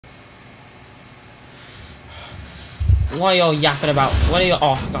What are you all yapping about? What are you?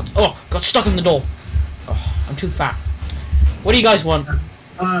 Oh, got stuck in the door. Oh, I'm too fat. What do you guys want?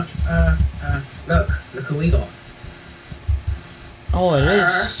 Look who we got. Oh, it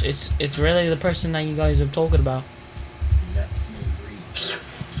is. It's really the person that you guys are talking about. Let me read.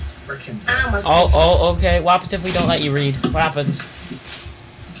 Frickin' Oh, okay. What happens if we don't let you read? What happens?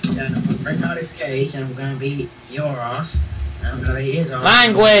 Yeah, I'm gonna break out his cage and I'm gonna be your ass. And I'm gonna be his ass.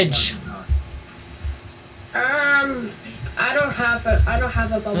 Language. I don't have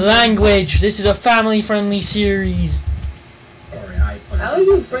a bump. Language. This is a family-friendly series. Sorry, How are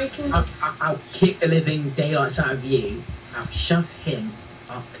you breaking? I'll kick the living daylights out of you. I'll shove him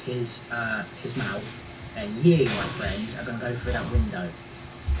up his mouth, and you, my friends, are gonna go through that window.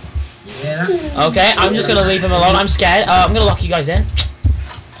 You hear that? Okay, I'm just gonna leave him alone. I'm scared. I'm gonna lock you guys in.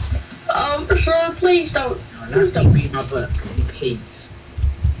 Sir, please don't. No, don't read my book, you pigs.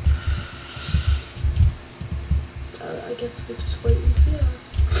 I guess we're just waiting here.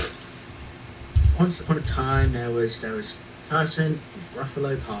 Once upon a time, there was a person in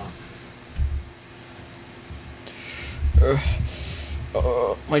Ruffalo Park.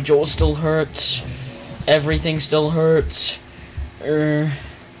 My jaw still hurts. Everything still hurts.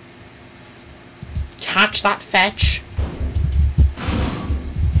 Catch that fetch.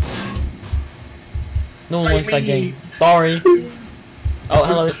 No one likes that game. Sorry. Oh,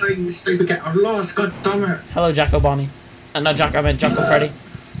 hello. Stupid cat. I'm lost. God damn it. Hello, Jacko Bonnie. Not Jack. I meant Jacko Freddy.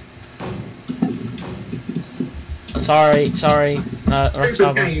 Sorry.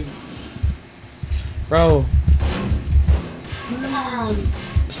 Stupid game. Bro.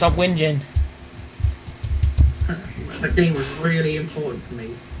 Stop whinging. The game was really important for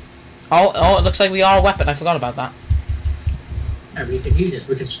me. Oh, it looks like we are a weapon. I forgot about that. Yeah, we could use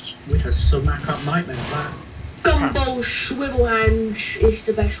this. We could smack up Nightmare with that. Gumbo Swivel Hand is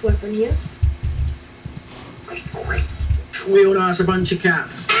the best weapon here. Wheeled ass a bunch of cat.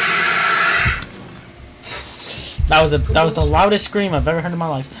 That was the loudest scream I've ever heard in my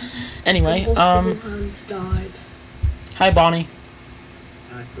life. Anyway, Gumbo Swivel Hands died. Hi Bonnie.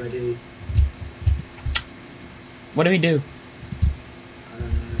 Hi Freddy. What do we do? I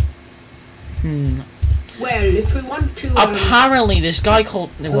don't know. Well, if we want to. Apparently, this guy called.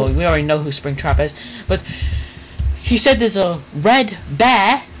 Well, we already know who Springtrap is, but he said there's a red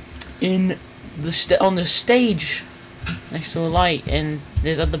bear in on the stage next to a light, and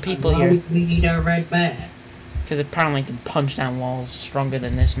there's other people here. Why we need a red bear? Because apparently, he can punch down walls stronger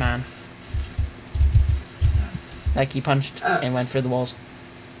than this man. Like he punched and went through the walls.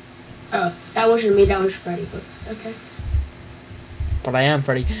 Oh, that wasn't me. That was Freddy. But okay. But I am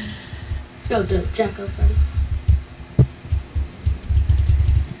Freddy. No, Jacko Freddy.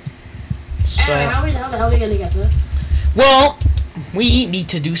 So, how the hell are we gonna get there? well, we need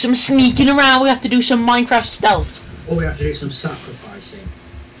to do some sneaking around. We have to do some Minecraft stealth. Or we have to do some sacrificing.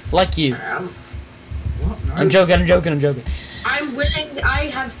 Like you. What? No. I'm joking. I'm willing. I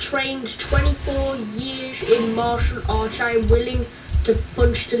have trained 24 years in martial arts. I'm willing to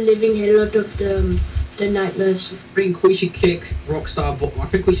punch the living hell out of the nightmares. I think we should kick Rockstar. I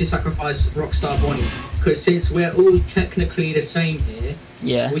think we should sacrifice Rockstar Bonnie, because since we're all technically the same here,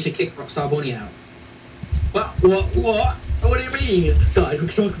 Yeah. we should kick Rockstar Bonnie out. What? What do you mean? Guys, we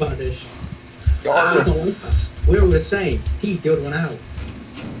can talk about this. He's not like us. We're all the same. He's the other one out.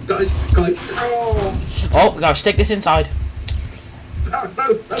 Guys. Oh, we gotta stick this inside. No.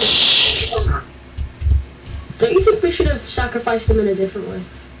 Don't you think we should have sacrificed them in a different way?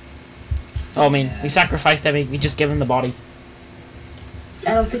 Oh, I mean, we sacrificed them. We just give them the body.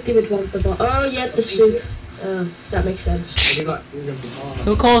 I don't think they would want the ball. Oh yeah, the soup. That makes sense.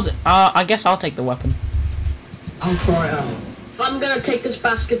 Who calls it? I guess I'll take the weapon. I'll try it out. I'm gonna take this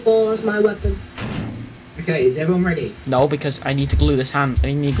basketball as my weapon. Okay, is everyone ready? No, because I need to glue this hand.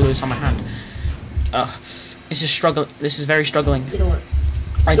 I need to glue this on my hand. This is struggle. This is very struggling. You know what?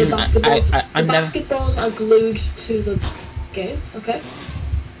 I'm the never. basketballs are glued to the game. Okay.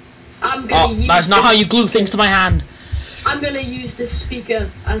 I'm gonna use. That's not how you glue things to my hand. I'm gonna use this speaker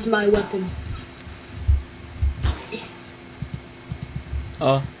as my weapon.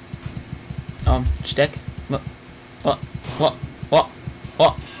 Stick.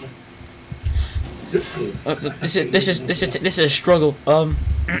 What? This is a struggle.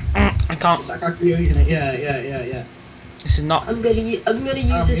 I can't. Yeah. This is not. I'm gonna use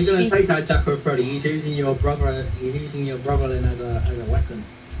this You're gonna speaker. take that Jacko Freddy. He's using your brother. He's using your brother as a weapon.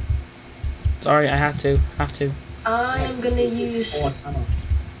 Sorry, I have to. I'm gonna use. Oh, I'm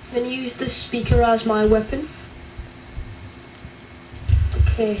gonna use this speaker as my weapon.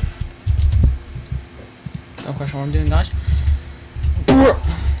 Okay. Don't question what I'm doing, guys.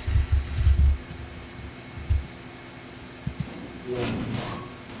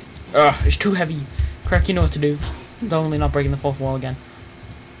 Ugh, it's too heavy. Crack, you know what to do. Don't only not breaking the fourth wall again.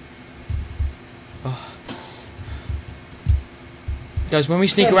 Ugh. Guys, when we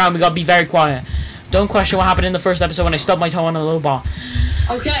sneak around, we gotta be very quiet. Don't question what happened in the first episode when I stubbed my toe on a little bar.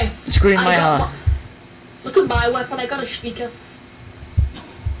 Okay. Scream my heart. Look at my weapon, I got a speaker.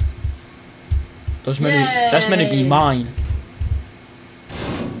 That's meant to be mine.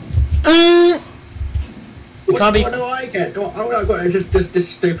 What do I get? All I got is just this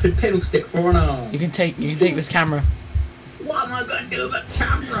stupid pedal stick for an arm. You can take this camera. What am I going to do with a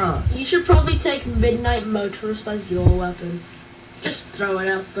camera? You should probably take Midnight Motorist as your weapon. Just throw it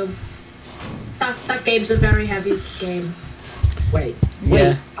at them. That game's a very heavy game. Wait.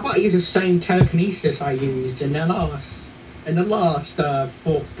 Yeah. How about use the same telekinesis I used in the last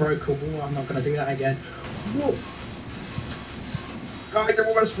fourth broker war? I'm not going to do that again. Whoa. Guys, I'm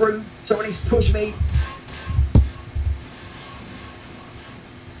almost through. Someone needs to push me.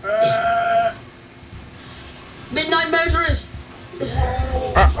 Midnight Motorist!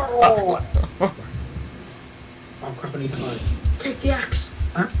 Oh crap, I need to hide. Take the axe.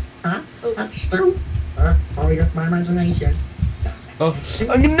 Huh? That's true. Probably just my imagination. Oh,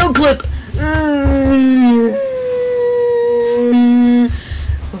 no clip!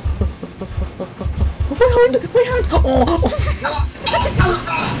 Wait, hand! Oh!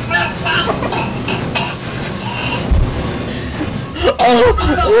 Oh!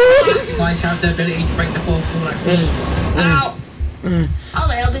 You guys have the ability to break the fourth wall like me. Ow! How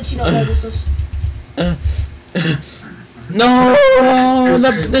the hell did you not notice us? No!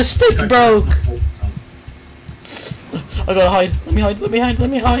 The stick broke! I gotta hide. Let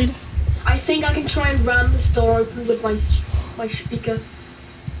me hide. I think I can try and ram this door open with my speaker.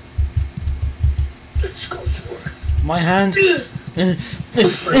 Let's go for it. My hand. Not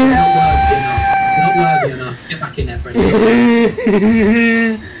worthy enough. Get back in there, Fred.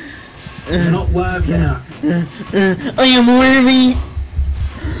 You're not worthy enough. I am worthy.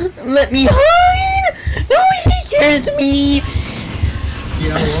 Let me hide. Nobody cares to me. You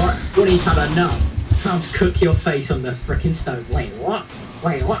know what? Woodie's had enough. Time to cook your face on the frickin' stove. Wait, what?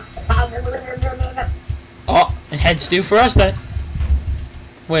 Oh, and head stew for us then.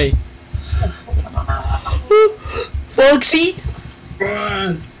 Wait. Foxy?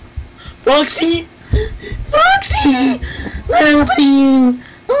 Run! Foxy? Foxy! Where are you?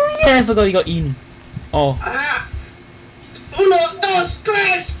 Oh yeah, I forgot he got eaten. Oh. Uno, dos,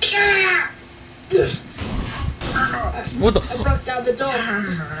 tres, What the? I broke down the door.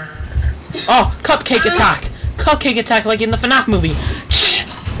 Oh, cupcake attack! Cupcake attack like in the FNAF movie.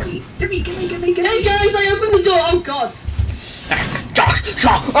 Gimme. Hey guys, I opened the door. Oh god.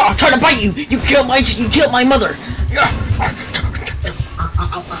 Oh, I'm trying to bite you! You killed my mother!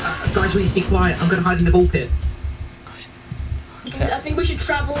 Guys, we need to be quiet. I'm gonna hide in the ball pit. Okay. I think we should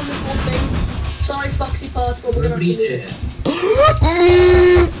travel in this little thing. Sorry, Foxy Part, but we're gonna Nobody's have to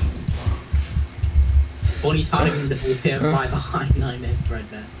here. Bonnie's hiding in the ball pit right behind Nightmare Fred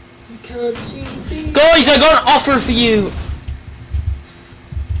there. You can't see me. Guys, I got an offer for you!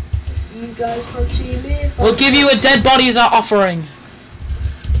 You guys can't see me. We'll give you a dead body as our offering.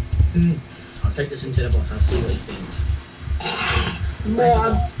 I'll take this into the boss. I'll see what he thinks.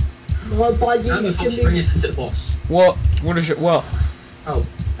 More bodies I'm going can to bring be. us into the boss. What? What is it? What? Oh,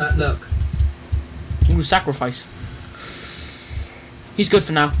 look. Ooh, sacrifice. He's good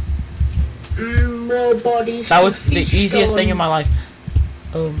for now. More bodies. That was can the be easiest thing in my life.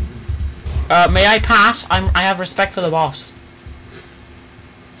 May I pass? I have respect for the boss.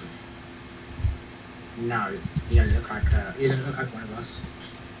 No, you don't look like one of us.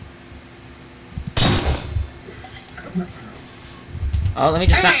 Oh, let me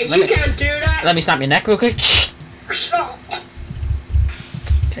just snap. Hey, you can't do that. Let me snap your neck real quick.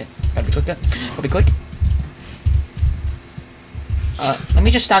 Okay, gotta be quick then. Gotta be quick. Let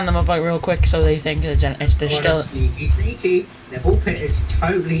me just stand them up like real quick so they think it's still. Sneaky. The ball pit is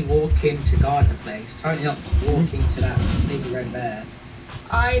totally walking to guard the place. Totally not walking to that big red bear.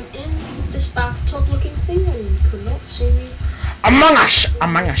 I'm in this bathtub looking thing and you could not see me. Among us!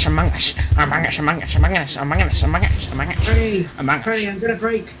 Among us! Among us! Among us! Among us! Among us! Among us! Among us! Among us! Hurry! Among us! Hurry! I'm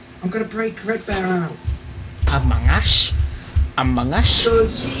gonna break red bear out. Among us! Among us! Can't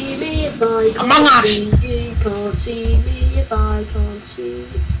see me if I can't Among us! see you. Can't see me if I can't see you.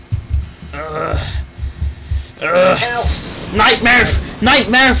 Ow. Nightmare!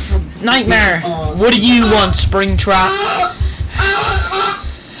 What do you want, Springtrap?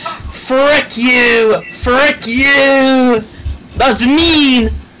 Frick you! Frick you! That's mean!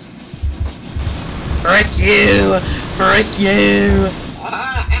 Frick you! Frick you!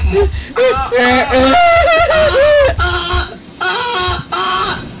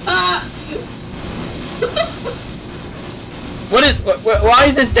 this? Why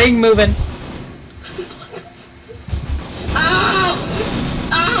is this thing moving? Ow!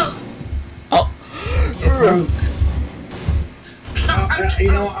 Ow! Oh.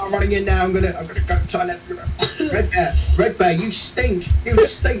 You know what? I'm running in now. I'm gonna go try and Red Bear, you stink. You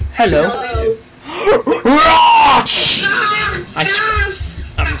stink. Hello.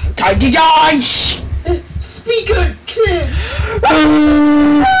 Tidy eyes. Speaker clear.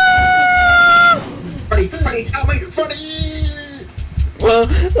 Freddy, help me, Freddy! Well,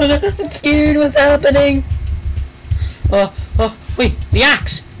 I'm scared. What's happening? Wait, the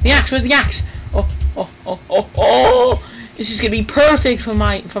axe. The axe. Where's the axe? Oh! This is gonna be perfect for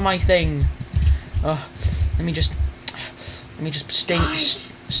my thing. Let me just stink.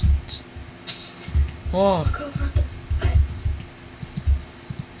 Whoa.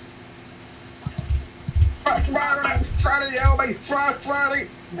 Freddy, help me! Freddy!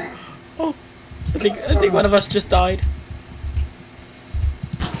 Oh, I think one of us just died.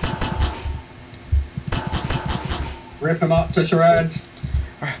 Rip him up to shreds.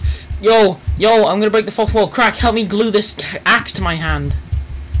 Yo, I'm gonna break the fourth wall. Crack, help me glue this axe to my hand.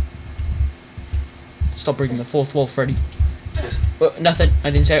 Stop breaking the fourth wall, Freddy. Nothing.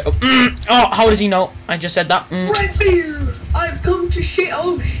 I didn't say it. Oh, how does he know? I just said that. Redbeard, I've come to shit.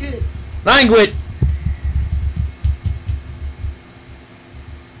 Oh shit. Language.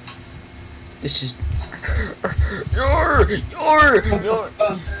 This is. You're. Before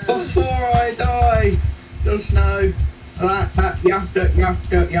I die, just know that you have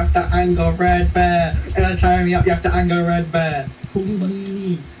to anger Red Bear. Anytime you have to anger Red Bear.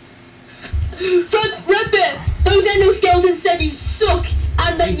 Red Bear, those endoskeletons said you suck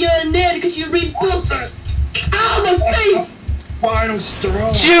and that you're a nerd because you read books. Ow, my face! Final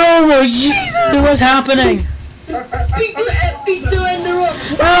straw. Oh, Jesus! What's happening? Beat the ender up.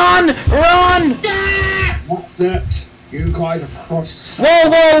 Run! That's it. You guys are cross.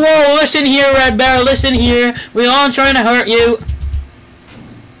 Whoa! Listen here, Red Bear. Listen here. We aren't trying to hurt you.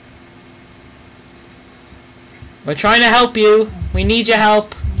 We're trying to help you. We need your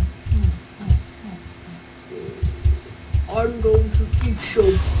help. I'm going to eat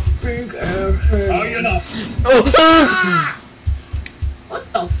your big ass head. Oh, you're not. What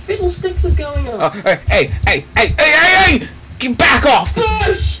the fiddlesticks is going on? Hey! Get back off!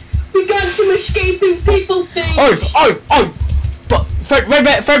 Bush! We got some escaping people things! Oh! But Red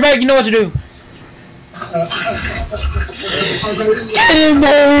Bear, you know what to do. Get in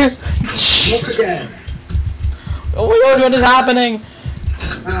there! Once again. Oh my God, what is happening?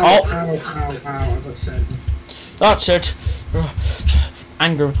 Ow, I got sent. That's it.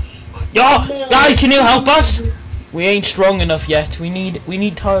 Anger. Yo, guys, can you help us? We ain't strong enough yet. We need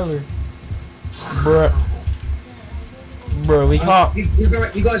Tyler. Bruh, we can't.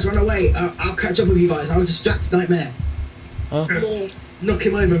 You guys run away. I'll catch up with you guys. I'll distract Nightmare. Huh? Knock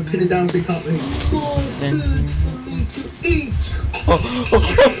him over and pin him down so he can't move. Then. Oh,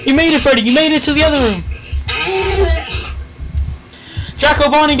 you made it, Freddy. You made it to the other room. Jack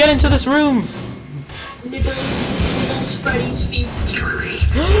O'Barney, get into this room. Nibbles Freddy's feet.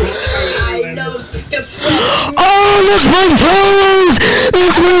 I know the Oh, that's my toes!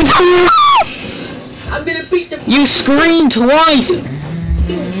 I'm gonna beat the. You screamed twice.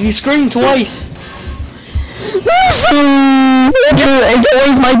 It's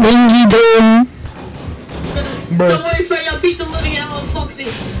always my bingy doing. Don't worry, Freddy. I'll beat the living out of Foxy.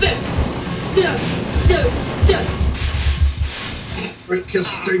 Break your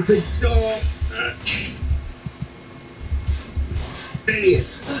stupid door. Idiot.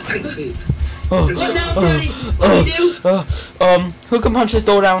 What now, Freddy? What do you do? Who can punch this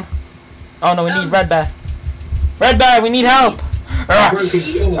door down? Oh no, we need Red Bear. Red Bear, we need help. I'm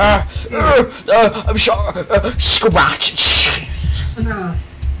sure. Scratch.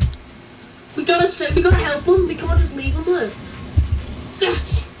 We gotta help him. We can't just leave him there.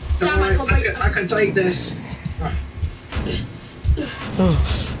 I can take this.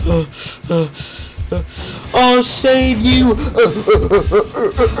 I'll save you.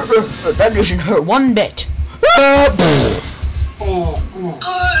 That doesn't hurt one bit. Don't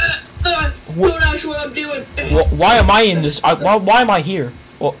ask what I'm doing. Why am I in this? Why am I here?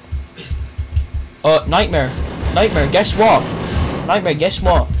 Nightmare. Guess what? Guess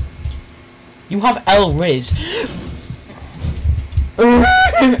what? You have El Riz.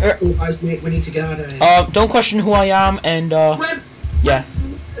 Guys, we need to get out of here. Don't question who I am, and yeah.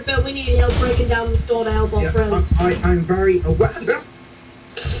 But we need help breaking down the store to help our friends. I'm very aware.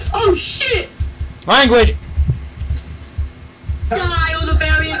 Oh shit! Language. Die on the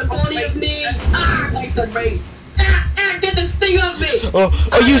variant body of me! Get this thing off me!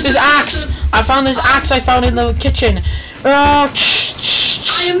 Use this axe! I found this axe I found in the kitchen.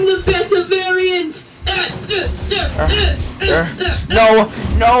 I am the better variant. No,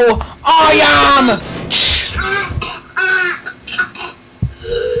 no, I am.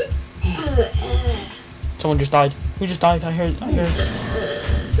 Someone just died. Who just died? I heard.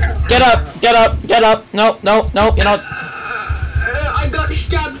 Get up! Get up! Get up! No, no, no, you're not. I got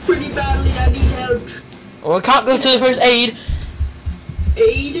stabbed pretty badly. I need help. Well, we can't go to the first aid.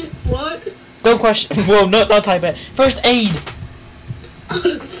 Aid? What? Don't question. Well, not type it. First aid.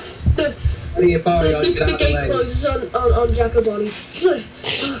 The gate closes on Jacoboni.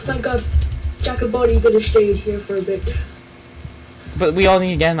 Oh, thank God. Jacoboni could have stayed here for a bit. But we all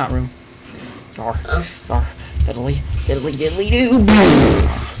need to get in that room. Yar, yar, fiddly, fiddly, diddly doo.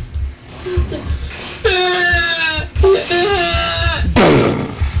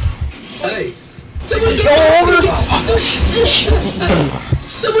 Hey.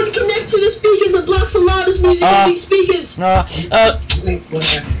 Someone connect to the speakers and blast the loudest music on these speakers. No,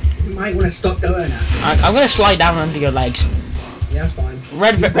 You might want to stop doing that. I'm gonna slide down under your legs. Yeah, that's fine.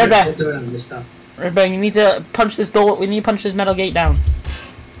 Red Bear. Stop doing this stuff. Red Bear, you need to punch this door. We need to punch this metal gate down.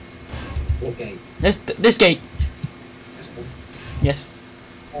 What gate? This gate. Yes.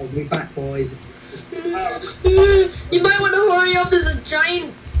 Oh, we'll be back, boys. You might want to hurry up. There's a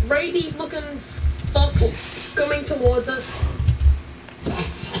giant rabies-looking fox coming towards us.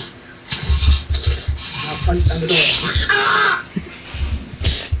 I'll punch down the door.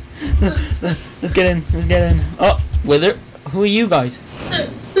 Let's get in. Let's get in. Oh, Wither. Who are you guys?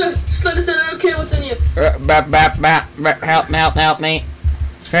 Just let us in. I don't care what's in here. Help me.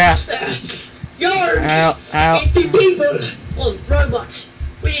 Yeah. Yards! Help. People! Well, robots.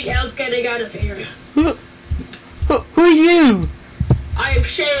 We need help getting out of here. Who are you? I have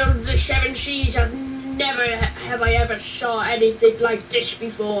sailed the seven seas. I've never have I ever saw anything like this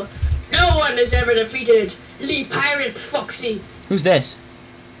before. No one has ever defeated Lee Pirate Foxy. Who's this?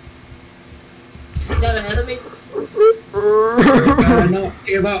 Never heard of me. Not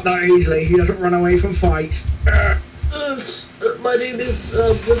give up that easily. He doesn't run away from fights. My name is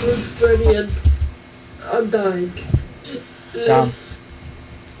Woodward Freddy and I'm dying. Damn.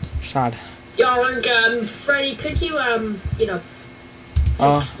 Sad. Yarg, Freddy, could you, you know,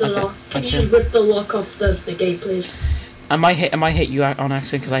 Oh, the lock? Can you just rip the lock off the gate, please? I might hit you on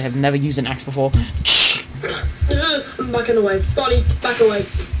accident because I have never used an axe before. I'm backing away. Bonnie, back away.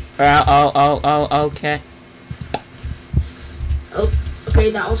 Okay. Oh,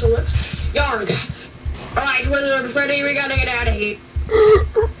 okay, that also works. Yarg! Alright, Woodward Freddy, we gotta get out of here.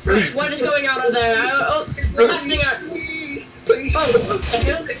 What is going on over there? Oh, blasting out. Please. Oh, what the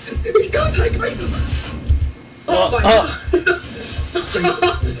hell? You can't take me. Oh my God.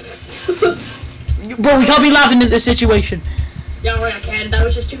 Bro, we can't be laughing at this situation. Yeah, right, I can. That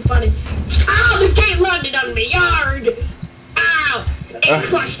was just too funny. Ow, the gate landed on me. Yard! Ow! It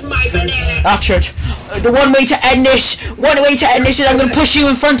crushed my banana. Ah, church. The one way to end this is I'm gonna push you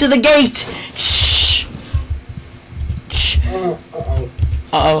in front of the gate. Shh. Shh.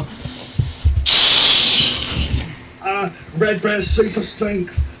 Uh-oh. Red Bear's super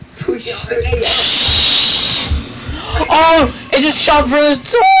strength. Push the gate up. Oh, it just shot through his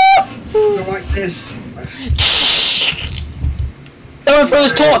top. Go like this. It went through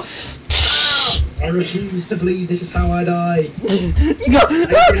his top. I refuse to believe this is how I die. You go.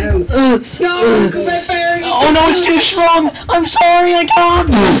 No, Red Bear. Oh no, it's too strong. I'm sorry, I can't.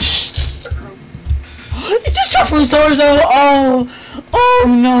 It just shot through his torso. Oh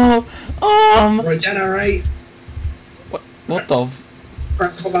no. Regenerate. What the?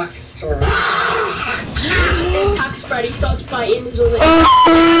 Crack my back. Sorry. Attacks Freddy, starts biting his other.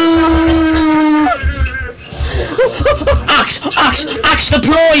 Axe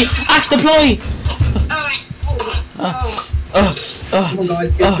deploy. Alright. Come on,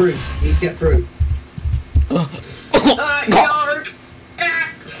 guys, get through. You need to get through. Yarg.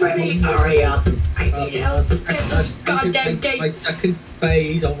 Freddy, hurry up. I need help. Get this goddamn gate. My second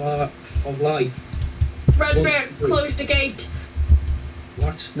phase of life. Red Bear, close the gate.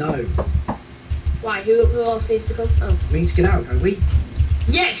 What? No. Why? Who else needs to come? Oh. We need to get out, don't we?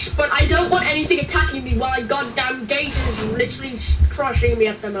 Yes, but I don't want anything attacking me while a goddamn gate is literally crushing me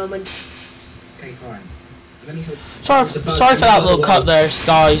at the moment. Okay, fine. Sorry for that little cut there,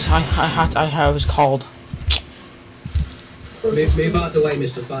 guys. I was called. Move out the way,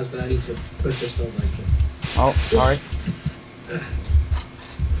 Mr. Fazbear. I need to push this door open. Oh, sorry.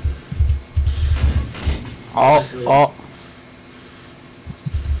 Oh.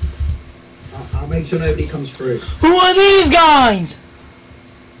 I'll make sure nobody comes through. Who are these guys?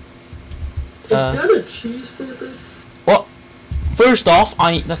 Is that a cheeseburger? What? First off,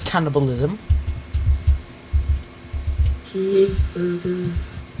 that's cannibalism. cheeseburger.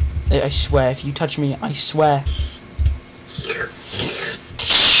 I swear, if you touch me, I swear.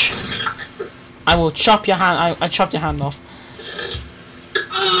 I will chop your hand. I chopped your hand off.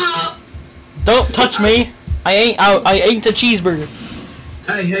 Don't touch me. I ate a cheeseburger.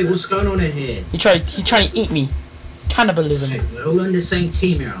 Hey, what's going on in here? He trying to eat me. Cannibalism. Hey, we're all on the same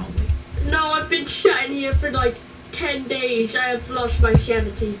team here, aren't we? No, I've been shut in here for like 10 days. I have lost my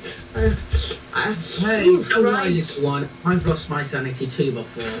sanity. Hey, don't worry, little one. I've lost my sanity too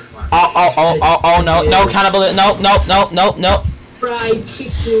before. Oh, no, cannibalism. No. Fried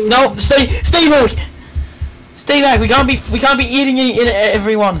chicken. No, stay back. Stay back. We can't be eating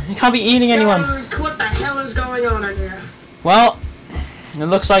everyone. We can't be eating anyone. What the hell is going on in here? Well, it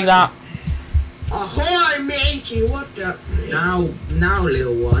looks like that. Ahoy, matey, what the? Now,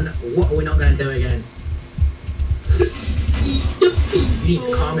 little one, what are we not going to do again? You need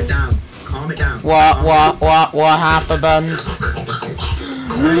to calm it down. Calm it down. What happened?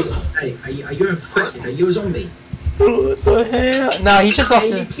 Hey, are you infected? Are you a zombie? What the hell? No, he just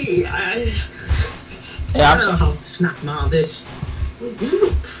lost his... Yeah, I'm sorry. Snap him out of this.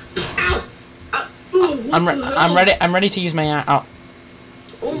 I'm ready to use my oh.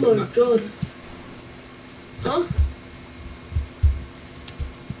 Oh my god. Huh?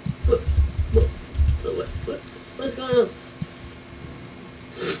 What's going on?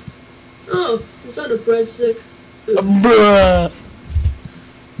 Oh, is that a breadstick? Bruh.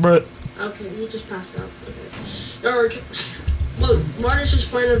 Okay, he just passed out. Okay. Alright. Look, what is the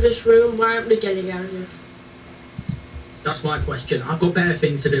point of this room? Why aren't we getting out of here? That's my question. I've got better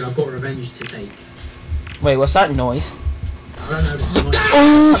things to do. I've got revenge to take. Wait, what's that noise? I don't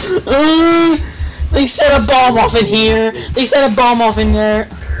know. They set a bomb off in here. They set a bomb off in there.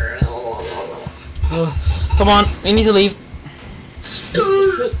 Come on, we need to leave.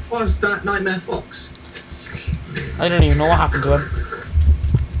 What's that Nightmare Fox? I don't even know what happened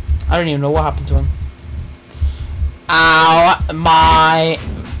to him. Ow, my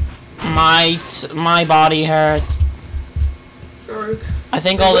body hurts. I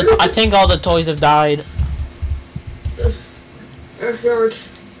think all the toys have died.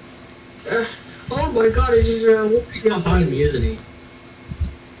 Oh my god, it's just He's behind me, isn't he?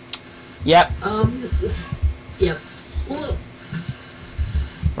 Yep. Yep.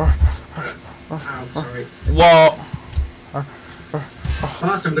 Ow, sorry. Whoa.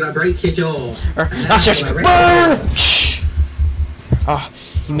 First, I'm gonna break your jaw. That's just. Oh,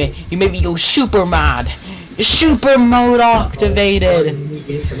 you made me go super mad. Super mode activated.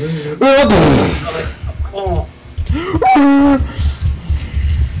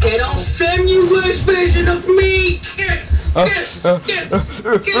 Get off them, you worst version of me! This one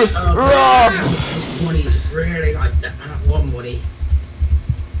is really like that one buddy.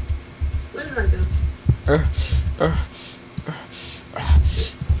 Where did I go?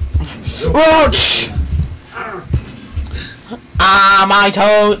 Ah, my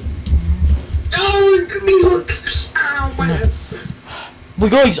toes! Oh, give me hook! Ow, my head.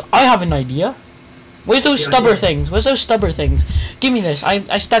 Well, guys, I have an idea. Where's those stubber things? Where's those stubber things? Give me this.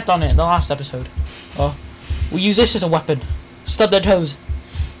 I stepped on it in the last episode. Oh, we'll use this as a weapon. Stub their toes.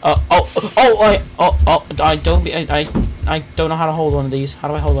 I don't know how to hold one of these. How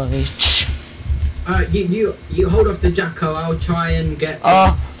do I hold one of these? You hold off the Jacko. I'll try and get.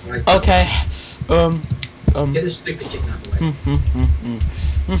 Okay. Get the stupid chicken out of the way.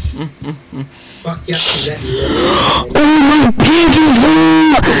 Fuck yeah, let you. Oh my pinky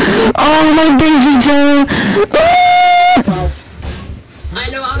toe! Oh my pinky toe! I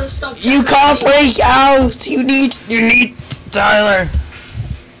know how to stop. You can't break out. You need Tyler.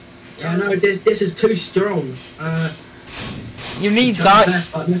 Yeah, no, this is too strong. You need Tyler.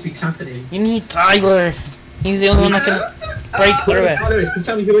 Nothing's happening. You need Tyler. He's the only one that can break through it. Tyler is. Can you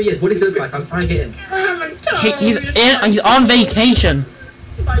tell me who he is? What does he look like? I'm trying to get him. He's on vacation.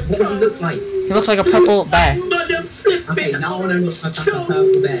 What does he look like? He looks like a purple bear. Okay, now I want to look like a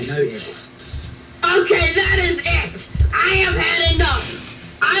purple bear. Notice. Okay, that is it. I have had enough.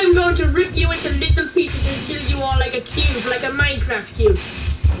 I'm going to rip you into little pieces and kill you all like a cube, like a Minecraft cube.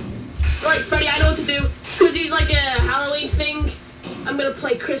 Right, Freddy, I know what to do. Because he's like a Halloween thing. I'm gonna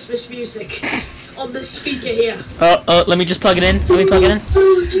play Christmas music on this speaker here. Let me just plug it in. Let me plug it in.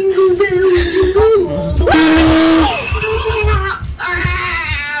 Jingle bells, jingle all the way.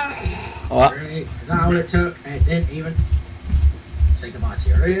 What? Is that how it took? And it didn't even say goodbye to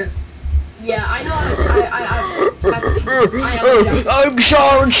you, right? Yeah, I know. I'm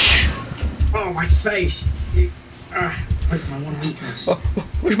charged. Oh, my face. That's my one weakness.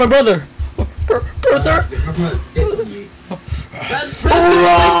 Where's my brother? Brother?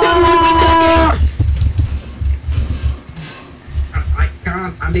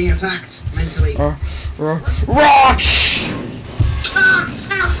 I'm being attacked mentally. Rush!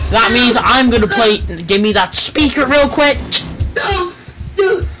 That means I'm gonna play. Give me that speaker real quick. No,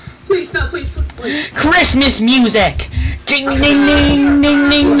 dude, please, no, please, please. Christmas music. Ding ding ding ding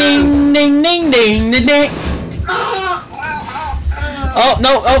ding ding ding ding ding ding. Oh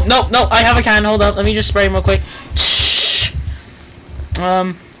no! Oh no! No! I have a can. Hold up. Let me just spray him real quick.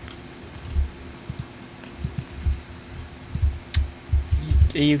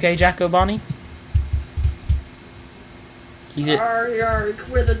 Are you okay, Jacko Bonnie? He's it.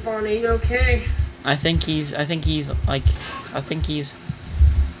 With it, Bonnie. Okay. I think he's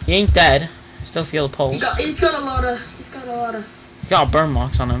he ain't dead. I still feel the pulse. He's got a lot of. He got burn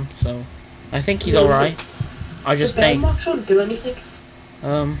marks on him, so I think he's alright. I just the think. burn marks won't do anything.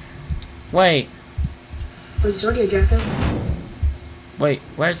 Wait. Was it already a jacket? Wait,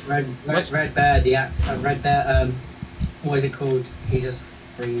 where's Red Bear? Red Bear. What is it called? He just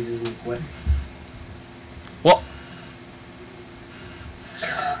freezes and quit. what?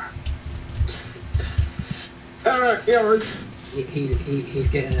 Yeah.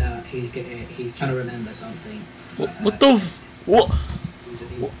 He's trying to remember something. What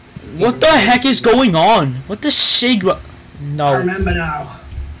the heck is going on? What the Sigma? I No. remember now.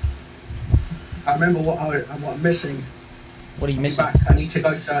 I remember what I'm missing. What are you I'll be missing? back. I need to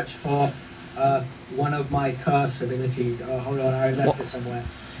go search for one of my curse abilities. Oh, hold on, I left it somewhere.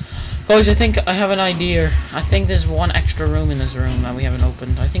 Guys, I think I have an idea. I think there's one extra room in this room that we haven't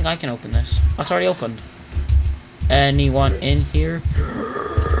opened. I think I can open this. Oh, it's already opened. Anyone in here?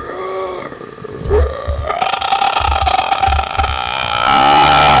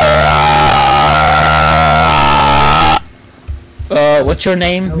 What's your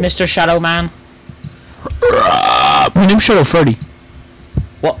name, Mr. Shadow Man? My name's Shadow Freddy.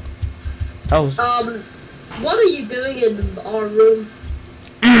 What? Oh. What are you doing in our room?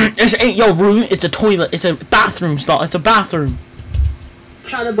 It ain't your room. It's a toilet. It's a bathroom stall. It's a bathroom.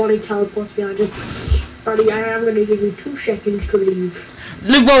 Shadow Bonnie teleports behind you. Buddy, I am going to give you 2 seconds to leave.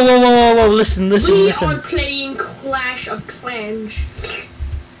 Whoa. Listen. We are playing Clash of Clans.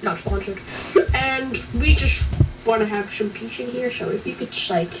 Not sponsored. And we just want to have some peace in here, so if you could just,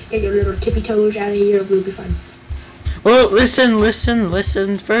 like, get your little tippy toes out of here, we'll be fine. Well, listen.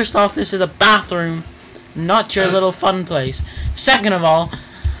 First off, this is a bathroom, not your little fun place. Second of all,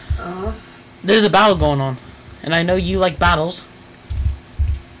 there's a battle going on, and I know you like battles.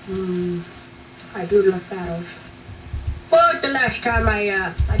 I do like battles. But the last time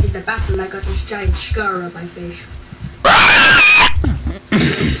I did the battle, I got this giant scar on my face.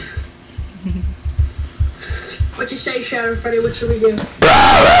 What you say, Shadow Freddy? What should we do?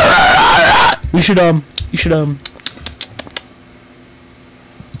 You should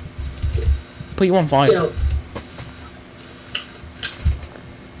put you on fire. You know.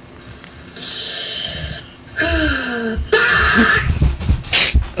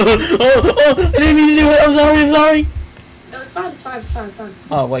 I didn't mean to do it. I'm sorry. No, it's fine.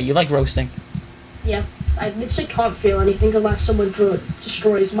 Oh wait, you like roasting? Yeah, I literally can't feel anything unless someone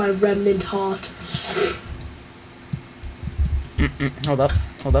destroys my remnant heart. Hold up.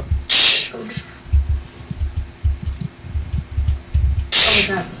 Oh my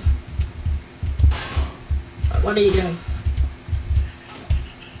god. What are you doing?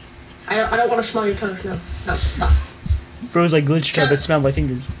 I don't want to smell your toes, no. No, stop. Bro's like glitch trap, but smell my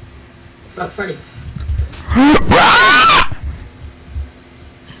fingers. No, Freddy.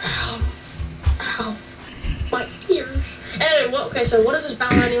 Ow. My ears. Anyway, okay, so what is this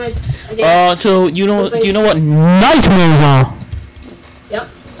battle anyway? So do you know what nightmares are? Yep,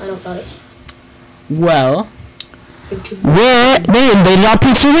 I know what that is. Well, they invaded our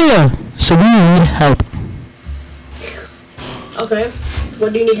pizzeria, so we need help. Okay,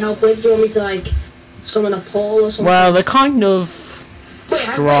 what do you need help with? Do you want me to, like, summon a pole or something? Well, they're kind of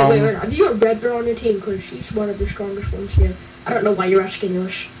strong. Wait. Have you got Red Bear on your team? Because she's one of the strongest ones here. I don't know why you're asking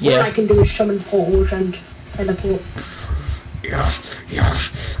us. Yeah. What I can do is summon poles and teleport.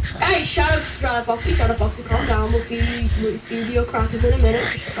 Hey, Shadow Foxy, calm down. We'll feed your crackers in a minute.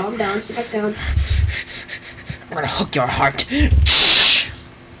 Just calm down, sit back down. I'm gonna hook your heart.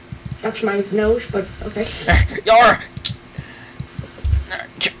 That's my nose, but okay.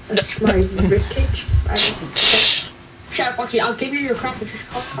 That's my ribcage. Shadow Foxy, I'll give you your crackers. Just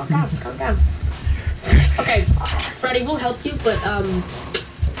calm down. Okay, Freddy, we'll help you, but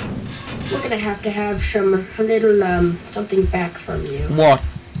we're gonna have to have a little something back from you. What?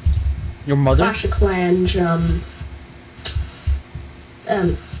 Your mother? Clash of Clans,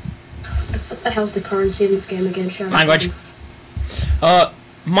 what the hell's the currency in this game again, Shadow? Language.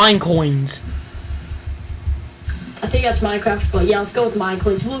 Mine coins. I think that's Minecraft, but yeah, let's go with mine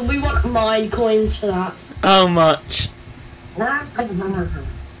coins. We want mine coins for that. How much?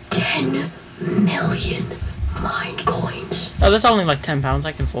 10 million mine coins. Oh, that's only like £10.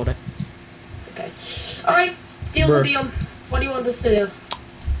 I can afford it. Okay. Alright, deal's a deal. What do you want us to do?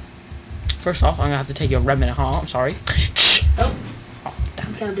 First off, I'm gonna have to take your remnant heart. I'm sorry. Oh,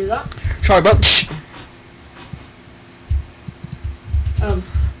 Damn it. can't do that. Sorry, bro.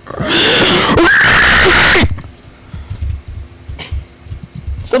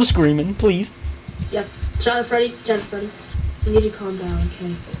 Stop screaming, please. Yep. Janet Freddy. You need to calm down,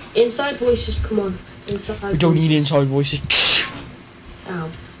 okay? Inside voices, come on. Inside We don't voices. need inside voices.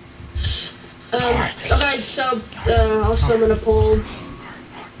 Ow. Okay, so, I'll summon a pole.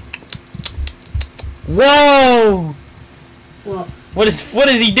 Whoa! What? What is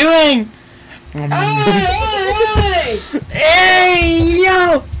he doing? Hey! Hey,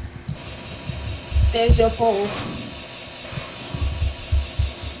 yo! There's your pole.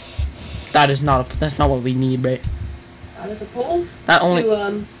 That's not what we need, bro. That is a pole. That only.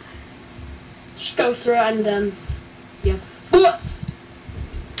 To, just go through it and, yeah. What?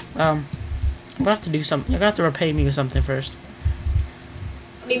 I'm gonna have to do something. You're gonna have to repay me with something first.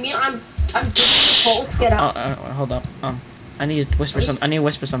 I mean, I'm giving you the pole to get out. Hold up. I need to whisper something. I need to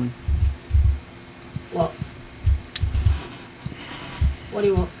whisper something. What? What do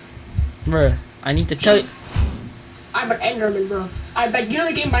you want? Bruh, I need to tell you. I'm an Enderman, bro. I bet you know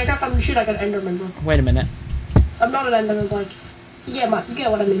the game Minecraft. I'm gonna shoot like an Enderman, bro. Wait a minute. I'm not an Enderman, like. You get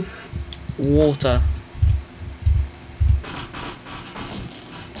what I mean. Water.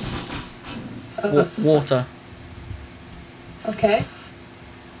 Water. Okay.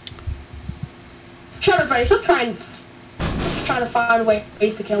 Shut up, Freddy. Stop trying to find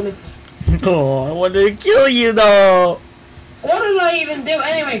ways to kill me. Oh, I wanted to kill you though. What did I even do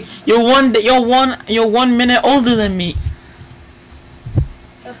anyway? You're 1 minute older than me.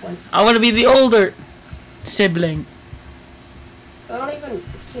 That's one. I want to be the older sibling. I don't even.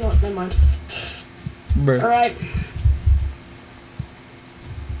 You know what? Never mind. Bruh. All right.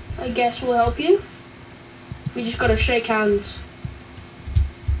 I guess we'll help you. We just gotta shake hands.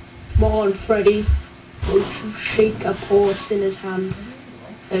 Come on, Freddy. Won't you shake a poor sinner's hand?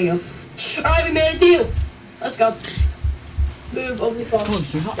 There you go. Alright, we made a deal. Let's go. Move, ugly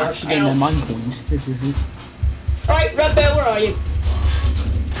fox. You're not actually getting their mine coins. Alright, Red Bear, where are you?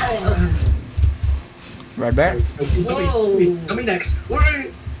 Red Bear? Whoa. Coming next.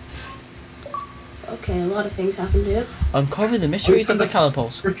 Okay, a lot of things happened here. Uncover the mysteries of the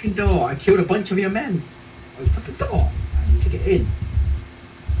Calipulse. Freaking door. I killed a bunch of your men. Open the door. I need to get in.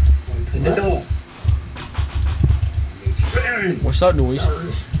 Open the door. What's that noise?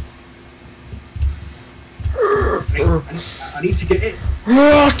 I need to get in.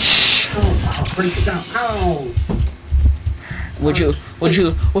 Oh, I'll break it down. Ow! Would you?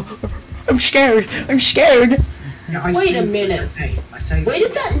 I'm scared. Yeah, Wait a minute. I saved Where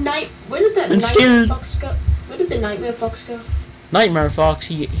did that I'm nightmare scared. fox go? Where did the nightmare fox go? Nightmare Fox.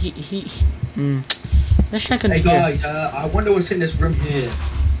 Let's check in Hey here. guys, I wonder what's in this room here.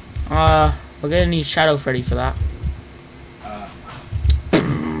 We're gonna need Shadow Freddy for that.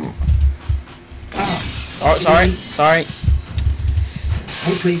 Oh, sorry.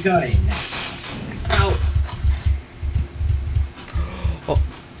 Hopefully you got it. Ow.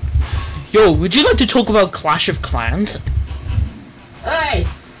 Yo, would you like to talk about Clash of Clans? Hey!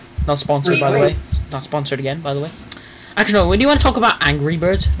 Not sponsored, by the way. Not sponsored again, by the way. Actually, no. When do you want to talk about Angry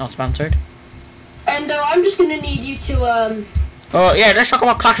Birds? Not sponsored. And I'm just gonna need you to Oh yeah, let's talk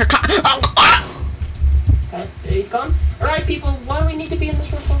about Clash of Clans. Okay, he's gone. Alright people, why do we need to be in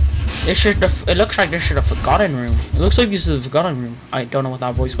this room for? It looks like this should have Forgotten Room. It looks like this is the Forgotten Room. I don't know what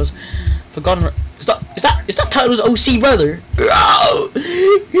that voice was. Forgotten Room. Is that Tyler's OC brother? Oh,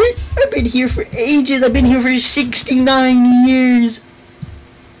 I've been here for ages. I've been here for 69 years.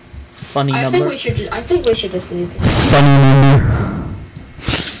 Funny number. I think we should just leave this. Funny number.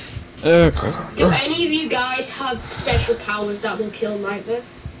 Do any of you guys have special powers that will kill Nightmare?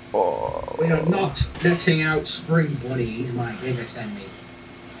 We are not letting out Spring Bonnie. He's my biggest enemy.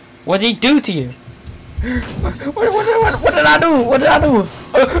 What did he do to you? What did I do? What did I do?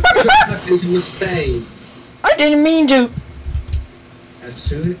 That is a mistake. I didn't mean to. As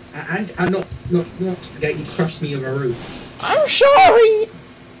soon and not forget you crushed me on a roof. I'm sorry.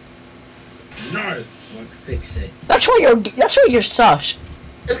 No, won't fix it. That's why you're sus.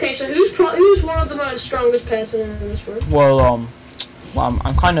 Okay, so who's one of the most strongest person in this room? Well, I'm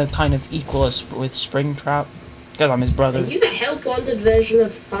kind of equal with Springtrap because I'm his brother. Are you the help wanted version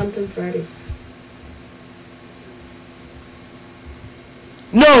of Phantom Freddy?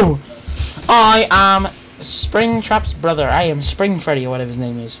 No, I am Springtrap's brother. I am Spring Freddy, or whatever his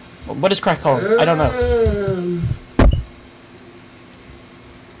name is. What is crack called? I don't know.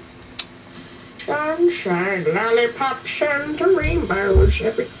 Sunshine, lollipops, and rainbows,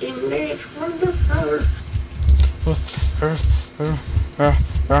 everything is wonderful. My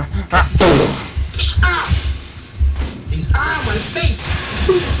face!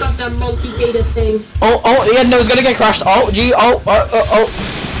 Who's got that multi-data thing? Oh, yeah, no, it's gonna get crushed. Oh, gee, oh.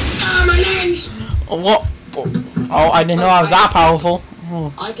 Ah, my legs! What? Oh, I didn't know I was that powerful.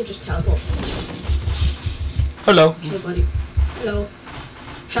 Oh. I could just teleport. Hello. Hey, buddy. Hello.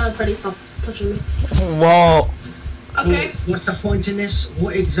 Shadow Freddy, stop touching me. Whoa. Okay. What's the point in this?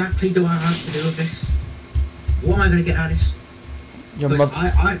 What exactly do I have to do with this? What am I gonna get out of this?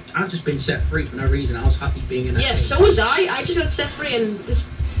 I've just been set free for no reason. I was happy being in that Yeah, cage. so was I. I just got set free and this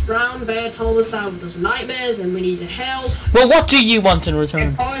brown bear told us that there's nightmares and we needed help. Well, what do you want in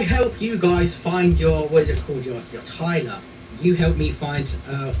return? If I help you guys find your, what is it called, your Tyler, you help me find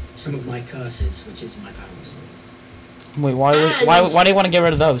some of my curses, which is my powers. Wait, why do you want to get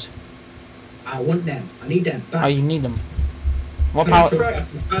rid of those? I want them. I need them back. Oh, you need them. What power?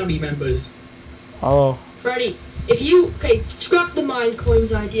 Family members. Oh. Freddy, if you scrap the mine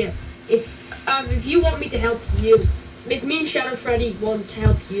coins idea. If you want me to help you, if me and Shadow Freddy want to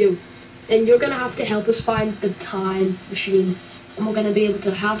help you, then you're gonna have to help us find the time machine, and we're gonna be able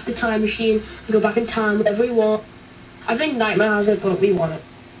to have the time machine and go back in time whenever we want. I think Nightmare has it, but we want it.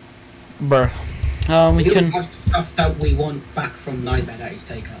 Bruh. We can. Have stuff that we want back from Nightmare that he's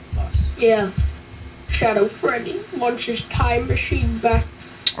taken up with us. Yeah. Shadow Freddy wants his time machine back.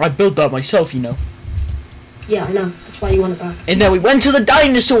 I built that myself, you know. Yeah, I know. That's why you want it back. And then we went to the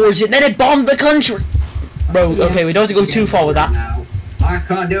dinosaurs, and then it bombed the country. Bro, Yeah. okay, we don't have to go too far with that. Now, I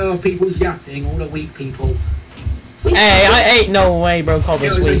can't deal with people's yapping, all the weak people. Hey, I ain't no way, bro. Call It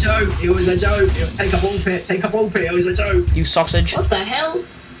this was a week. joke. It was a joke. Take a ball pit. Take a ball pit. It was a joke. You sausage. What the hell?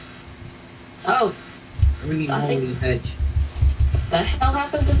 Oh, Really I think- moldy edge. the hell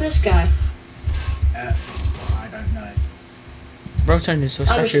happened to this guy? I don't know. Bro, turn into a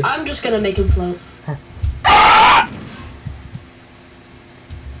statue. I'm just gonna make him float.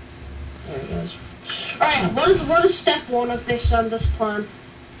 There he goes. Alright, what is step one of this plan?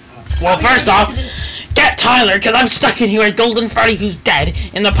 Well, first off, get Tyler, because I'm stuck in here with Golden Freddy, who's dead,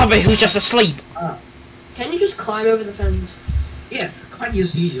 and the puppet who's just asleep. Can you just climb over the fence? Yeah, can't you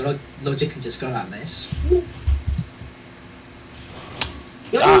just use your logic and just go at this?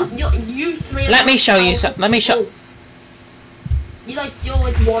 You three. Let me show you some. Let me show. You're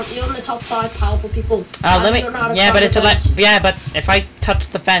in the top 5 powerful people. Let me. You don't know how to Yeah, climb but the it's a fence. Yeah, but if I touch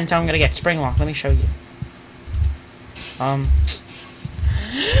the fence, I'm gonna get spring locked. Let me show you.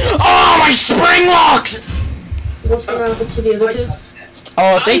 Oh, my spring locks! What's gonna happen to the other two?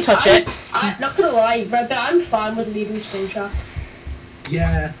 Oh, if they touch it. I'm not gonna lie, Red Bear, I'm fine with leaving Springtrap.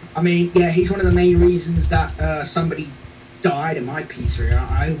 Yeah, I mean, yeah, he's one of the main reasons that somebody died in my pizzeria.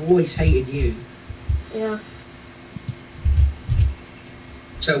 I've always hated you. Yeah.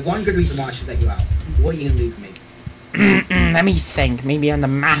 So one good reason why I should let you out. What are you gonna do for me? Let me think. Maybe I'm the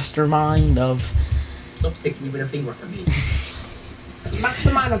mastermind of. Stop sticking you with a finger at me.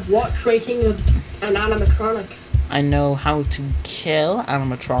 Mastermind of what? Creating an animatronic. I know how to kill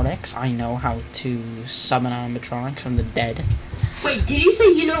animatronics. I know how to summon animatronics from the dead. Wait, did you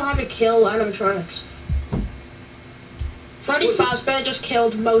say you know how to kill animatronics? Freddy Fazbear just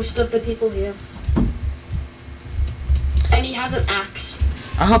killed most of the people here. And he has an axe.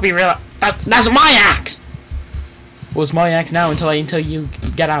 I hope you realize that's my axe. Well, it's my axe now until you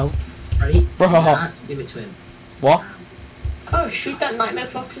get out. Ready? Bro. Give it to him. What? Oh shoot, that Nightmare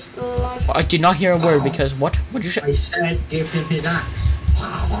Fox is still alive. I did not hear a word because what? What'd you say? I said give him his axe.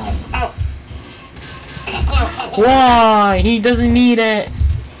 Ow. Why? He doesn't need it.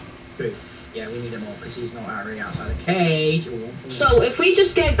 True. Yeah, we need him all because he's not outside the cage. So if we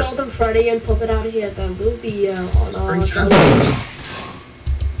just get Golden Freddy and Puppet out of here, then we'll be on our Springtrap.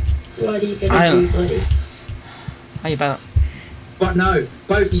 What are you gonna do, buddy? How you about? But no,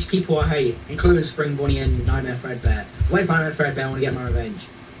 both these people I hate, including Spring Bonnie and Nightmare Fredbear. Where's Nightmare Fredbear? I want to get my revenge.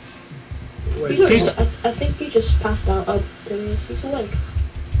 Where's He's- I think he just passed out. Oh, there he is. He's awake.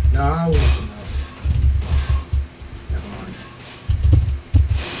 No, I want him out. Never mind.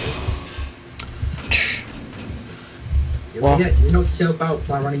 What? You knocked yourself out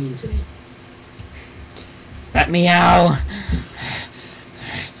by running into me. Let me out.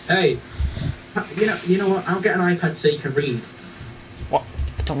 Hey, you know what? I'll get an iPad so you can read. What?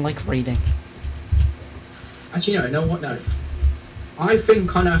 I don't like reading. Actually, no, you know what? No. I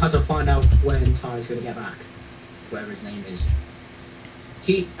think I know how to find out when Ty's going to get back. Whatever his name is.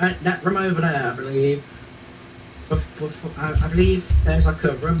 That room over there, I believe. I believe there's like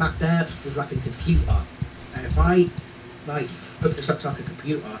a room back there with like a computer. And if I like hook this up to like a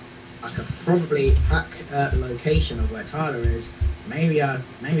computer, I could probably hack the location of where Tyler is. Maybe I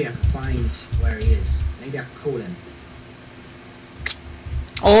can find where he is. Maybe I can call him.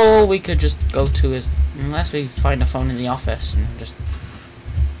 Or we could just go to his, unless we find a phone in the office and just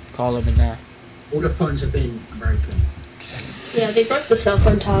call him in there. All the phones have been broken. Yeah, they broke the cell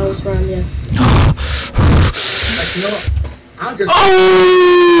phone towers around here. Like, you know what? I'll just...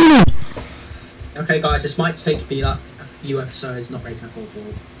 Oh! Okay, guys, this might take me like a few episodes, not breaking a full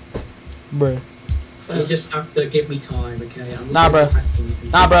board. Bruh. You just have to give me time, okay? Nah, bro,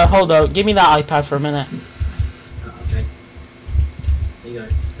 hold on. Give me that iPad for a minute. Okay. There you go.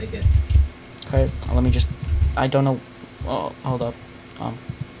 Take it. Okay, let me just... I don't know... Oh, hold up.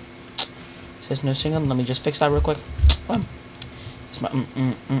 It says no singing. Let me just fix that real quick. It's my...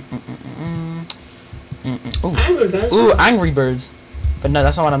 Ooh. Angry Birds. Ooh, Angry Birds. But no,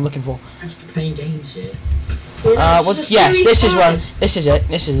 that's not what I'm looking for. I'm actually playing games here. Well, yes, this is one. This is it.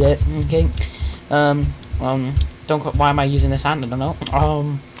 This is it. Okay. Don't. Why am I using this hand? I don't know.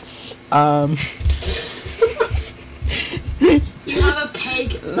 You have a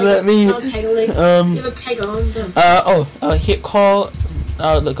peg. Like Let me. not a peg, like, you have a peg on them. Hit call.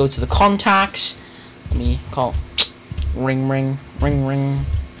 Go to the contacts. Let me call. Ring, ring, ring, ring.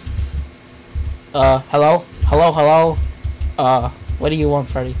 Hello, hello, hello. What do you want,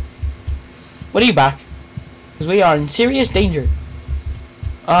 Freddy? What are you back? Because we are in serious danger.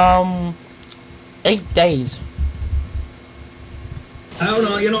 8 days. Hell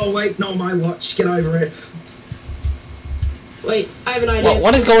no, you're not awake, not on my watch. Get over it. Wait, I have an idea.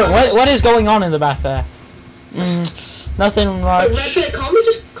 What is going on in the back there? Nothing much. Wait, Red, can't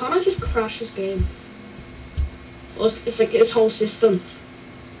I just crash this game? Or it's like this whole system.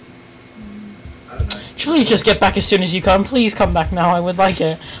 I don't know. Please just get back as soon as you can. Please come back now. I would like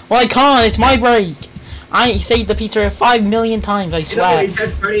it. Well, I can't. It's my break. I saved the pizza 5 million times. I swear. You know what he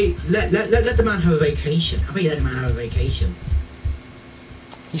said, Freddie? Let the man have a vacation. How about you let the man have a vacation?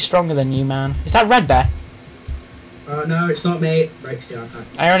 He's stronger than you, man. Is that Red Bear? No, it's not me. Breaks the iPad.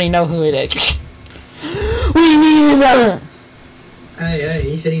 I already know who it is. We need that. Hey,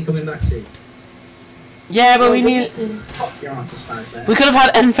 he said he's coming back soon. Yeah, but we need. Fuck your ass, Spaz there. We could have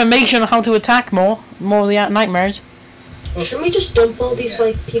had information on how to attack more of the nightmares. Shouldn't we just dump all these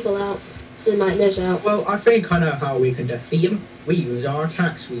like people out? The nightmares out. Well, I think I know how we can defeat him. We use our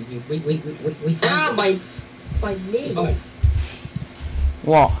attacks. We Ah, by me. fight.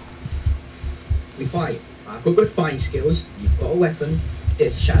 What? We fight. I've got good fighting skills. You've got a weapon.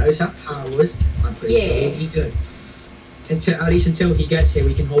 If shadows have powers, I'm pretty sure we'll be good. At least until he gets here,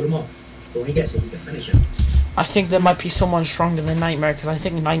 we can hold him off. But when he gets here, we can finish him. I think there might be someone stronger than Nightmare, because I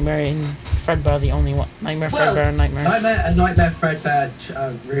think Nightmare and Fredbear are the only one. Nightmare, Fredbear, and Nightmare. Nightmare and Nightmare Fredbear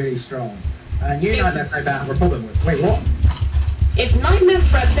are really strong. And you Nightmare Fredbear have a problem with. Wait, what? If Nightmare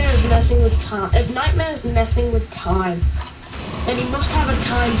Fredbear is messing with time, then he must have a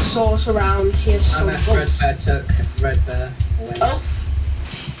time source around here somewhere. Nightmare Fredbear took Redbear away. Oh,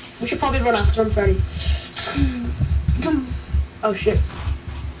 we should probably run after him, Freddy. Oh shit.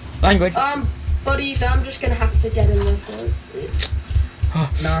 Language. Buddies, I'm just gonna have to get in there for it.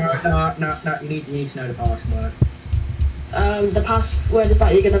 No. You need to know the password. The password is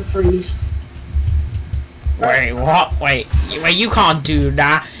that you're gonna freeze. Wait, what? Wait, you can't do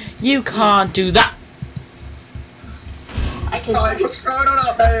that. You can't do that. I can. Oh, what's going on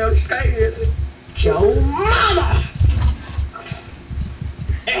up there? I'm scared. Joe Mama!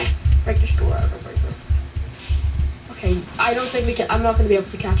 Break the door out. Okay, I don't think we can. I'm not gonna be able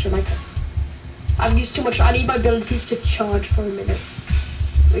to catch him. I've used too much. I need my abilities to charge for a minute,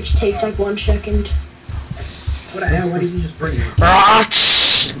 which takes like 1 second. What the hell? Why did you just bring it?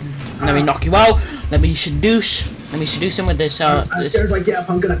 Let me knock you out. Let me seduce him with this. As soon as I get up,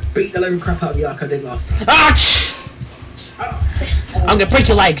 I'm gonna beat the living crap out of you like I did last time. I'm gonna break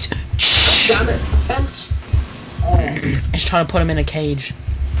your legs. Damn it, fence. It's trying to put him in a cage,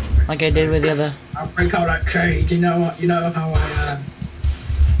 like I did with the other. I'll break out that cage. You know what? You know how I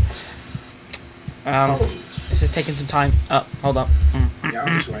am. This is taking some time. Hold up. Yeah,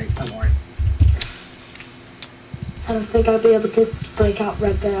 I'll just wait. Don't worry. I don't think I'll be able to break out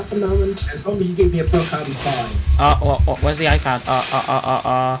Red Bear at the moment. As long as you give me a book, I'll be fine. Where's the iPad?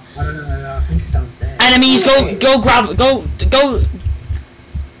 I don't know. I think it's downstairs. Enemies, go grab, go.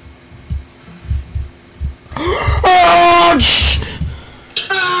 Oh,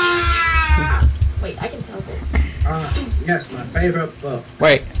 Wait, I can tell them. Yes, my favorite book.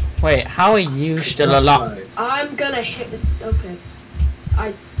 Wait, how are you still alive? I'm gonna hit the. Okay.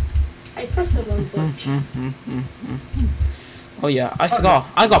 I pressed the wrong button. Oh yeah, I forgot.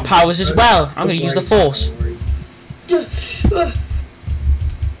 I got powers as well. I'm gonna use the force.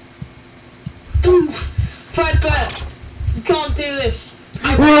 Fredbear, you can't do this.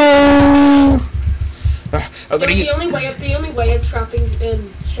 The only way of trapping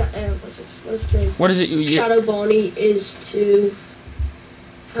what's his name? What is it? Shadow Bonnie is to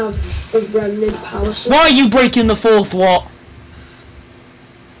have the remnant power source. Why are you breaking the fourth what?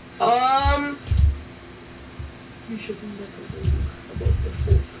 You should know about the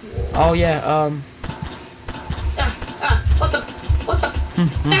fourth wall. Oh yeah, What the?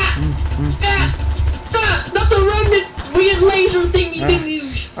 Not the remnant weird laser thing you can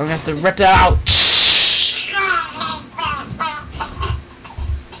use. I'm gonna have to rip that out.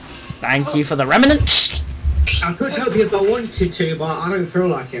 Thank you for the remnants. I could help you if I wanted to, but I don't feel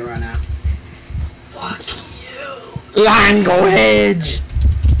like it right now. Fuck you. Language.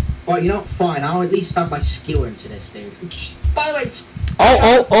 But you know, fine. I'll at least have my skill into this, dude. By the way,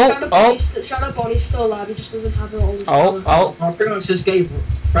 Shadow Bonnie's still alive. He just doesn't have all his power. I pretty much just gave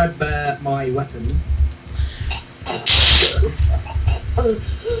Fredbear my weapon.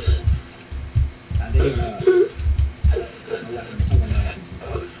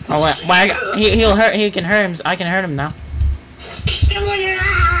 Oh wait, he'll hurt. He can hurt him. I can hurt him now. No,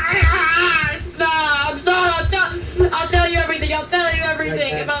 I'm sorry. I'll tell you everything. I'll tell you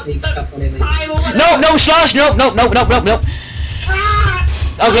everything about the time or whatever. No, Slash. No.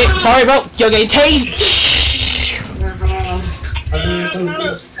 Okay, sorry, bro. You're getting tased.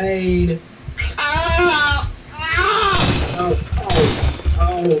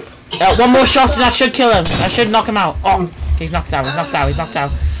 One more shot and that should kill him. That should knock him out. Oh, he's knocked out. He's knocked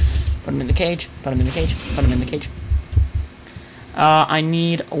out. Put him in the cage. Put him in the cage. I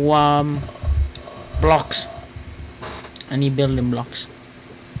need blocks. I need building blocks.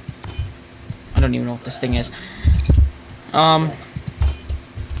 I don't even know what this thing is. Oh.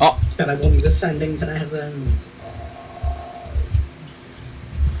 Shadow Bonnie's ascending to the heavens.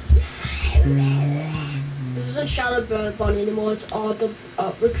 This isn't Shadow Bonnie anymore. It's the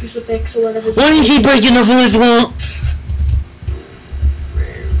Crucifix or whatever. Why did he break in the fourth wall?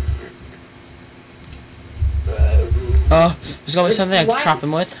 There's gotta be something I can trap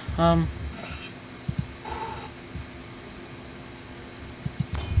him with.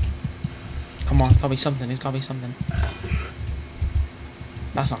 Come on, gotta be something. There's gotta be something.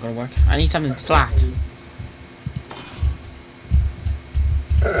 That's not gonna work. I need something flat.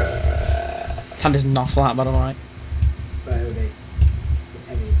 That is not flat, by the way. It's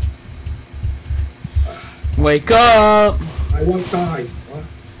heavy. Wake up! I won't die. What?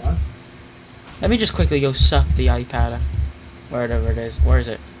 Let me just quickly go suck the iPad. Wherever it is. Where is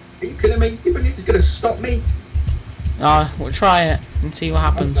it? Are you kidding me? You think this is gonna stop me? We'll try it and see what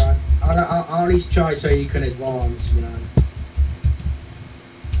happens. I'll at least try so you can advance, you know.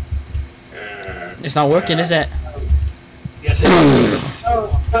 It's not working, is it? Yes, it is.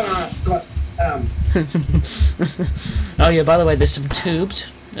 God. Oh yeah, by the way, there's some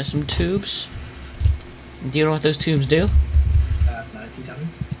tubes. Do you know what those tubes do? No, can you tell me?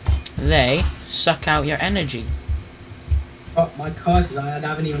 They suck out your energy. Oh, my curses, I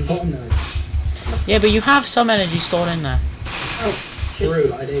haven't even gotten those. Yeah, but you have some energy stored in there. Oh,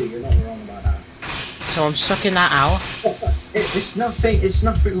 true, I do. You're not wrong about that. So I'm sucking that out. It's nothing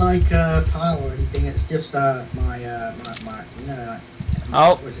like power or anything. It's just my you know.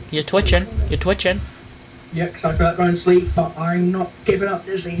 Oh, you're twitching. Yeah, because I feel like going to sleep, but I'm not giving up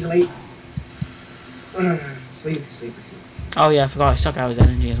this easily. Sleep. Oh yeah, I forgot I suck out his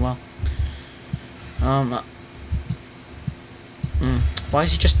energy as well. Why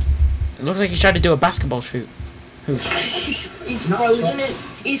is he just... It looks like he's trying to do a basketball shoot. He's frozen it.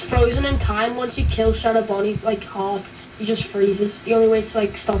 He's frozen in time. Once you kill Shadow Bonnie's like heart, he just freezes. The only way to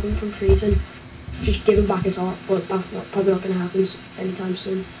like stop him from freezing, just give him back his heart. But that's probably not going to happen anytime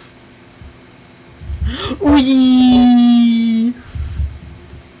soon. Wee!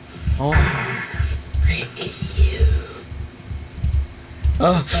 Oh.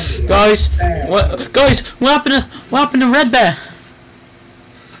 Oh, guys, what happened to Red Bear?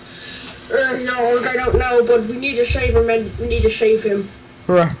 No, I don't know, but we need to shave him.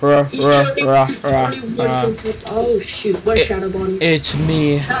 Oh shoot, where's Shadow Bonnie? It's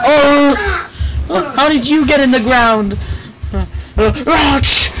me. Oh! How did you get in the ground?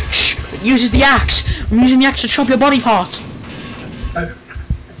 Uses the axe. I'm using the axe to chop your body part.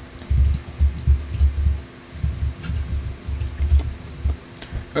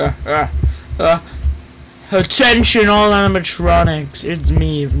 Attention all animatronics, it's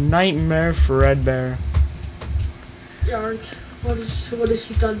me, Nightmare Fredbear. What has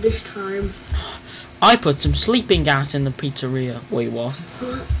she done this time? I put some sleeping gas in the pizzeria. Wait, what?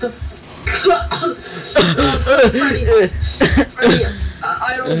 What the Freddy,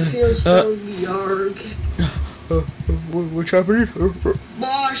 I don't feel so yarg. What's happening?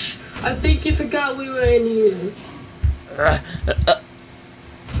 Bosh, I think you forgot we were in here.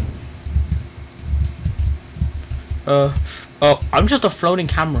 Oh, I'm just a floating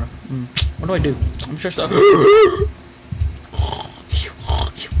camera. What do I do? I'm just a...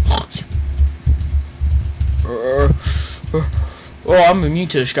 Oh, I'm immune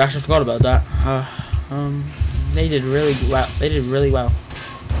to this, guys. I forgot about that. They did really well. They did really well.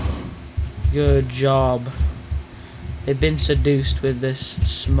 Good job. They've been seduced with this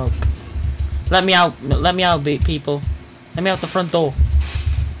smoke. Let me out. Let me out, people. Let me out the front door.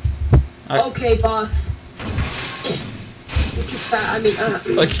 Okay, boss.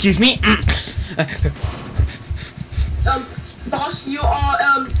 Excuse me. Boss, you are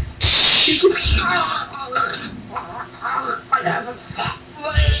I have a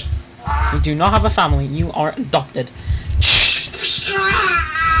family. You do not have a family. You are adopted.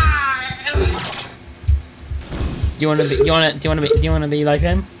 Do you wanna be? Do you wanna be like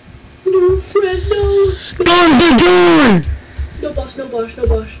him? No, Fred, no. No, boss. No, boss. No,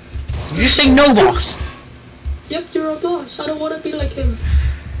 boss. Did you say no, boss? Yep, you're a boss. I don't want to be like him.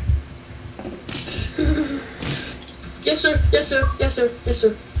 Yes, sir. Yes, sir. Yes, sir. Yes,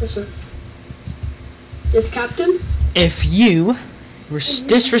 sir. Yes, sir. Yes, Captain. If you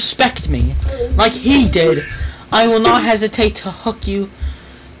disrespect me like he did, I will not hesitate to hook you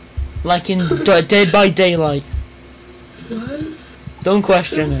like in Dead by Daylight. What? Don't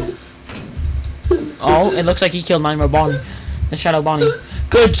question it. Oh, it looks like he killed Nightmare Bonnie. The Shadow Bonnie.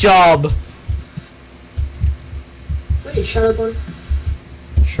 Good job! Wait, Shadow Bonnie?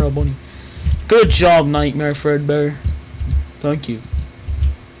 Shadow Bonnie. Good job, Nightmare Fredbear. Thank you.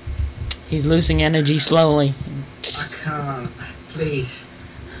 He's losing energy slowly. I can't. Please.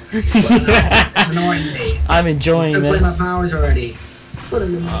 It's annoying me. I'm enjoying I've put my this. powers already. What a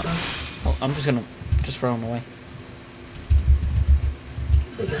minute. Oh, I'm just gonna throw him away.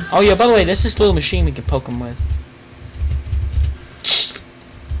 Oh yeah, by the way, there's this little machine we can poke him with.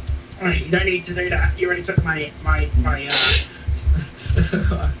 You don't need to do that. You already took my I've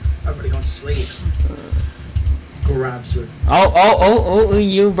already gone to sleep. Grabs with. Oh,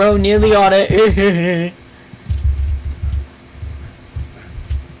 you bro nearly got it.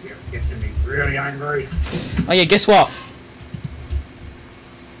 You're getting me really angry. Oh yeah, guess what?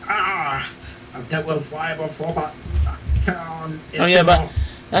 I've dealt with fire before, but I can't. Oh yeah, but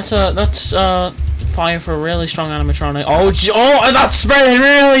that's fire for a really strong animatronic. Oh, that's spreading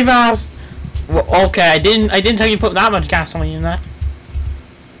really fast. Well, okay, I didn't tell you to put that much gasoline in there.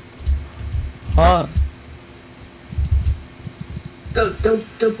 Oh. Don't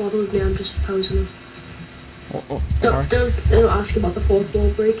bother with me. I'm just posing him. Alright. Don't ask about the fourth wall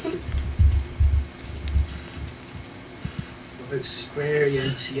breaking. With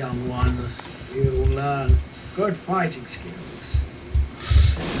experience, young ones, you'll learn good fighting skills.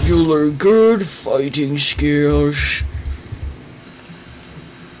 You learn good fighting skills.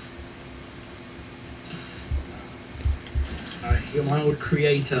 You're my old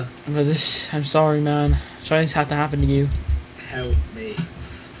creator. But this, I'm sorry, man. Sorry this had to happen to you. Help me.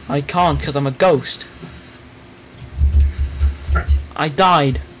 I can't because I'm a ghost. Right. I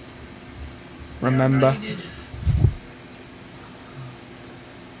died. Remember? Yeah,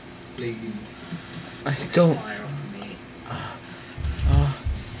 please. I don't. Fire on me.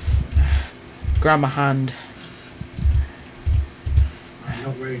 Grab my hand. I'm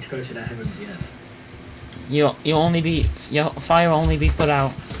not ready to go to the heavens yet. Your fire will only be put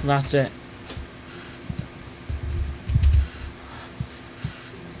out. That's it.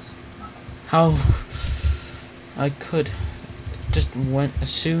 How I could just went as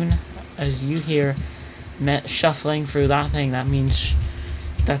soon as you hear shuffling through that thing. That means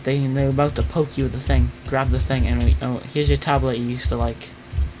that they're about to poke you with the thing. Grab the thing and here's your tablet you used to like.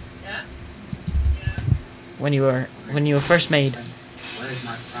 Yeah. When you were first made. Where's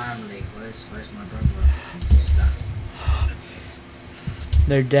my family? Where's my brother and sister?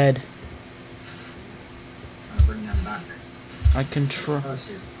 They're dead. I'll bring them back. I can try.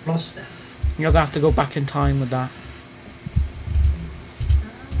 Versus lost them. You're gonna have to go back in time with that.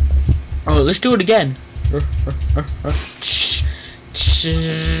 Oh, let's do it again.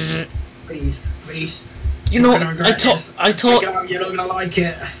 Please, please. You know, You're gonna regret this. I thought. You're not gonna like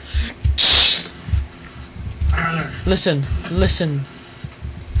it. Listen.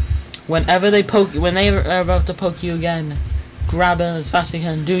 Whenever they when they are about to poke you again, grab it as fast as you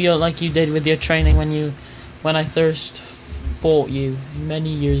can. Do like you did with your training when I first bought you many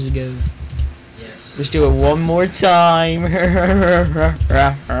years ago. Yes. Let's do it one more time.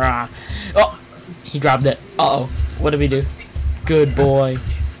 Oh, he grabbed it. Uh oh. What did we do? Good boy.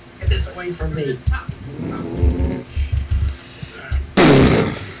 Get this away from me.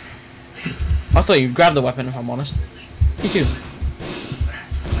 I thought you'd grab the weapon, if I'm honest. Me too.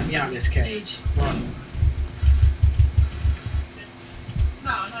 Let me out of this cage. Come on.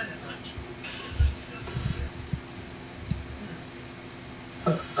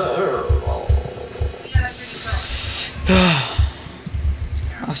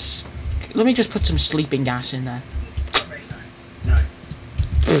 Let me just put some sleeping gas in there. No.